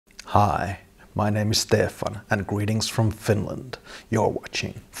Hi, my name is Stefan and greetings from Finland. You're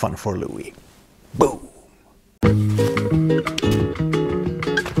watching FunForLouis. Boom!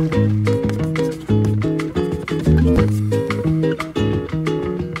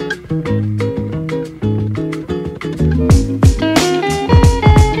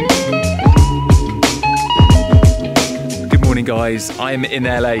 Good morning guys, I'm in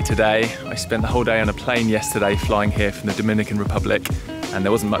LA today. I spent the whole day on a plane yesterday flying here from the Dominican Republic and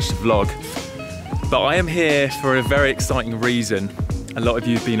there wasn't much to vlog. But I am here for a very exciting reason. A lot of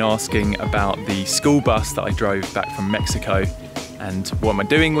you have been asking about the school bus that I drove back from Mexico and what am I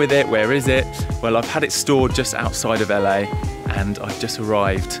doing with it, where is it? Well, I've had it stored just outside of LA and I've just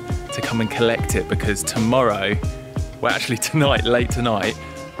arrived to come and collect it because tomorrow, well actually tonight, late tonight,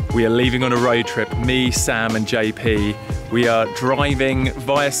 we are leaving on a road trip, me, Sam and JP. We are driving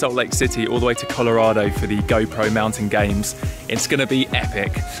via Salt Lake City all the way to Colorado for the GoPro Mountain Games. It's gonna be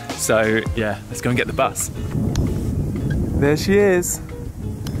epic. So yeah, let's go and get the bus. There she is.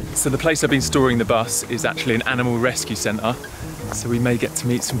 So the place I've been storing the bus is actually an animal rescue centre. So we may get to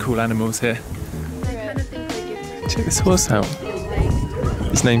meet some cool animals here. Check this horse out.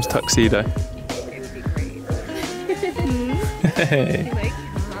 His name's Tuxedo. Hey.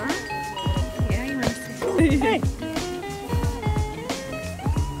 Hey.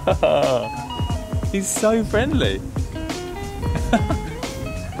 He's so friendly.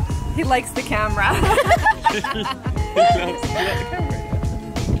 He likes the camera. He loves the camera.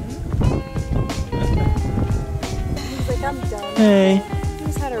 He's like, I'm done. Hey.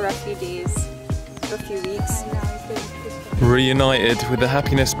 He's had a rough few days, or a few weeks. Reunited with the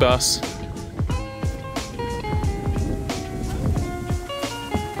happiness bus.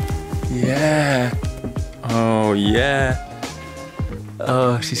 Yeah. Oh yeah.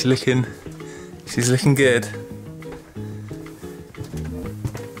 Oh, she's looking good.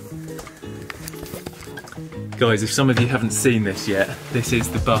 Guys, if some of you haven't seen this yet, this is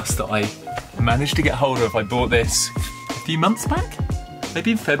the bus that I managed to get hold of. I bought this a few months back,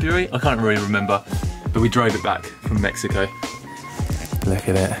 maybe in February, I can't really remember, but we drove it back from Mexico. Look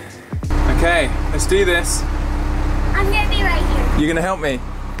at it. Okay, let's do this. I'm gonna be right here. You're gonna help me?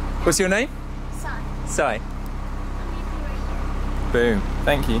 What's your name? Sai. Sai. I'm gonna be right Boom.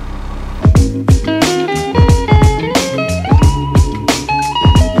 Thank you.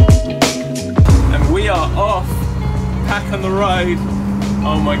 And we are off. Back on the road.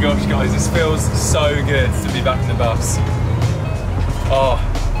 Oh my gosh, guys, this feels so good to be back in the bus. Oh,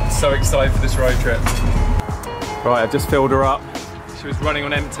 I'm so excited for this road trip. Right, I've just filled her up. She was running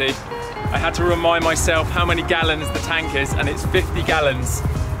on empty. I had to remind myself how many gallons the tank is, and it's 50 gallons,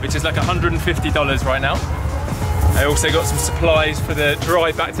 which is like $150 right now. I also got some supplies for the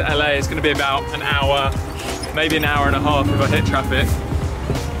drive back to LA. It's gonna be about an hour, maybe an hour and a half if I hit traffic.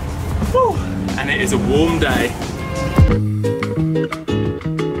 Woo. And it is a warm day.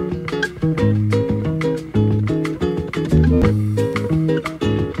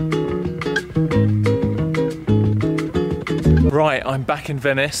 Right, I'm back in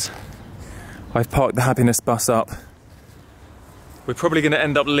Venice. I've parked the happiness bus up. We're probably gonna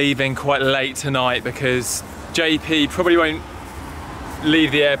end up leaving quite late tonight because JP probably won't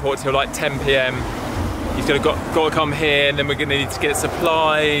leave the airport till like 10 PM. He's got to come here and then we're gonna need to get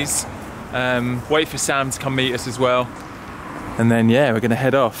supplies, wait for Sam to come meet us as well. And then yeah, we're gonna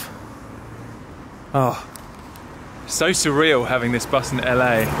head off. Oh, so surreal having this bus in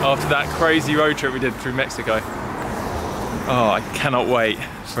LA after that crazy road trip we did through Mexico. Oh, I cannot wait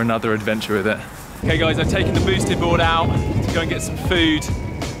for another adventure with it. Okay guys, I've taken the boosted board out to go and get some food.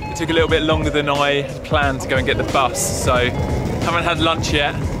 It took a little bit longer than I had planned to go and get the bus, so haven't had lunch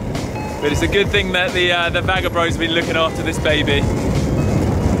yet. But it's a good thing that the Vagabros have been looking after this baby.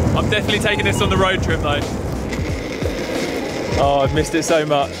 I'm definitely taking this on the road trip though. Oh, I've missed it so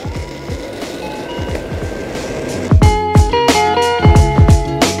much.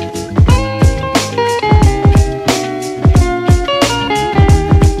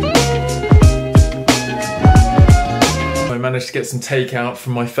 I managed to get some takeout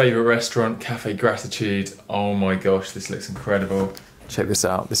from my favourite restaurant, Cafe Gratitude. Oh my gosh, this looks incredible. Check this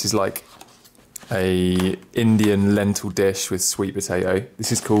out. This is like a Indian lentil dish with sweet potato.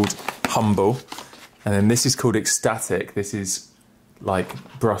 This is called Humble. And then this is called Ecstatic. This is like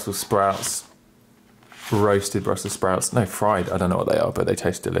Brussels sprouts, roasted Brussels sprouts. No, fried, I don't know what they are, but they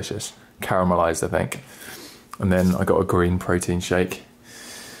taste delicious. Caramelized, I think. And then I got a green protein shake.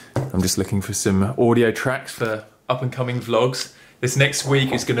 I'm just looking for some audio tracks for up and coming vlogs. This next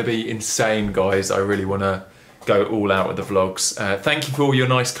week is going to be insane, guys. I really want to go all out with the vlogs. Thank you for all your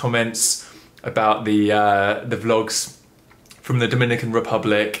nice comments about the vlogs from the Dominican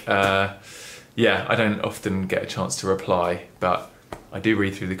Republic. Yeah, I don't often get a chance to reply, but I do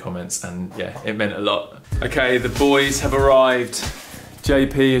read through the comments, and yeah, it meant a lot. Okay, the boys have arrived.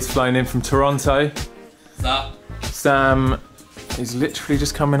 JP has flown in from Toronto. What's up? Sam is literally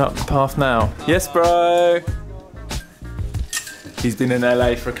just coming up the path now. Yes, bro. He's been in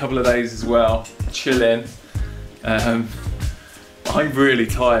LA for a couple of days as well, chilling. I'm really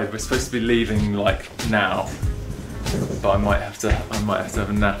tired. We're supposed to be leaving like now, but I might have to have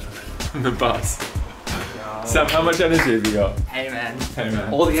a nap on the bus. Sam, how much energy have you got? Hey man. Hey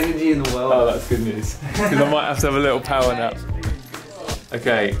man. All the energy in the world. Oh, that's good news. Because I might have to have a little power nap.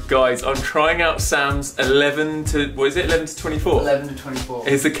 Okay, guys, I'm trying out Sam's 11 to, what is it, 11 to 24? 11 to 24.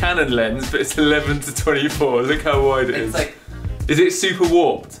 It's a Canon lens, but it's 11 to 24. Look how wide it is. Like, is it super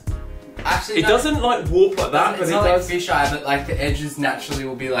warped? actually, It doesn't like warp like that, but it's it not does. like fisheye, but like the edges naturally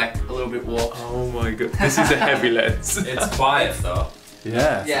will be like a little bit warped. Oh my god, this is a heavy lens. It's quiet though.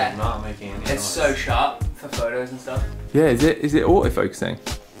 Yeah. Yeah. It's not making any It's noise. so sharp for photos and stuff. Yeah, is it autofocusing?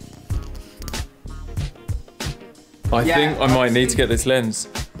 I Yeah, think I might need to obviously. get this lens.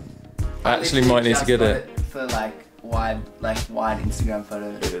 I actually might need to get it. for like wide Instagram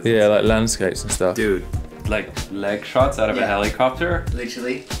photos. Yeah, like landscapes and stuff. Dude, like leg shots out of a Yeah. helicopter.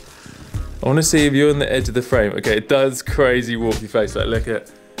 Literally. I want to see if you're on the edge of the frame. Okay, it does crazy warp your face. Like, look at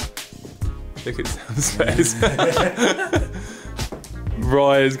Sam's face.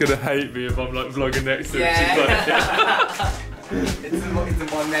 Raya's gonna hate me if I'm like vlogging next to him. She's like, It's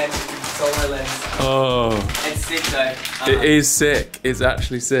a one man solo lens. oh, It's sick though. it is sick. It's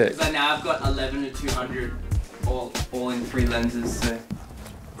actually sick. So now I've got 11 to 200 all in 3 lenses. So.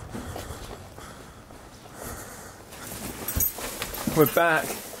 We're back.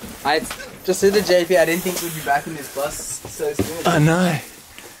 I just said to JP, I didn't think we'd be back in this bus so soon. I know.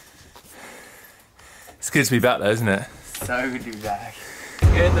 It's good to be back though, isn't it? So good to be back.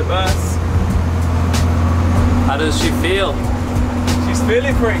 In the bus. How does she feel? She's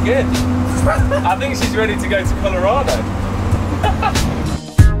feeling pretty good. I think she's ready to go to Colorado.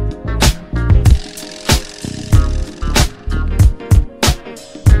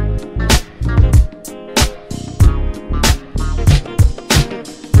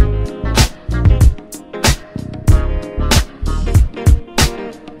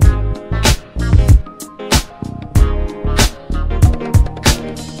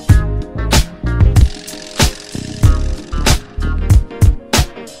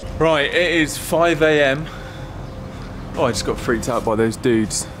 Right, it is 5 AM. Oh, I just got freaked out by those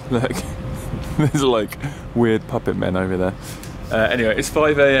dudes. Look, there's like weird puppet men over there. Anyway, it's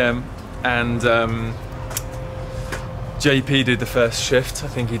 5 AM and JP did the first shift. I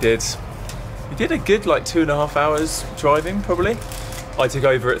think he did a good like 2.5 hours driving probably. I took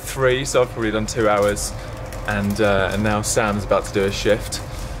over at 3, so I've probably done 2 hours. And now Sam's about to do a shift.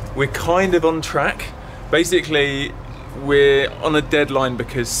 We're kind of on track. Basically, we're on a deadline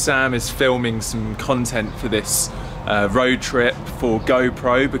because Sam is filming some content for this road trip for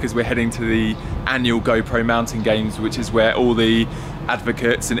GoPro, because we're heading to the annual GoPro Mountain Games, which is where all the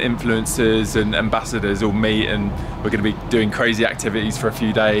advocates and influencers and ambassadors all meet, and we're going to be doing crazy activities for a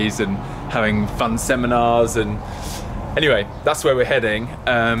few days and having fun seminars. And anyway, that's where we're heading,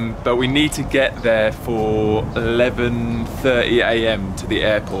 but we need to get there for 11:30 AM to the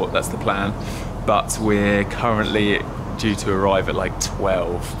airport. That's the plan, but we're currently due to arrive at like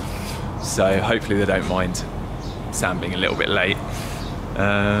 12, so hopefully they don't mind Sam being a little bit late.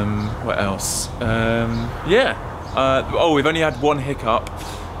 What else? Oh, we've only had one hiccup.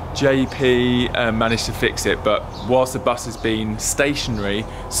 JP managed to fix it, but whilst the bus has been stationary,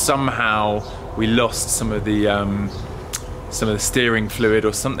 somehow we lost some of the steering fluid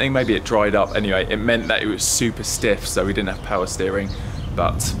or something. Maybe it dried up. Anyway, it meant that it was super stiff, so we didn't have power steering.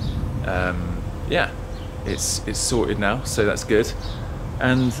 But yeah, it's sorted now, so that's good.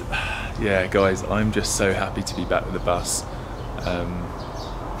 And yeah, guys, I'm just so happy to be back with the bus.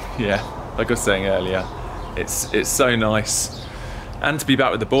 Yeah, like I was saying earlier, it's so nice, and to be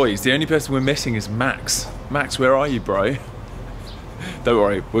back with the boys. The only person we're missing is Max. Max, where are you, bro? Don't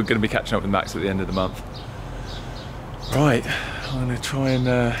worry, we're going to be catching up with Max at the end of the month. Right, I'm going to try and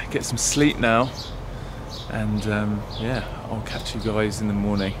get some sleep now, and yeah, I'll catch you guys in the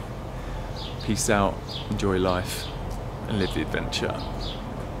morning. Peace out, enjoy life, and live the adventure.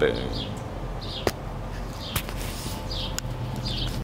 Boom.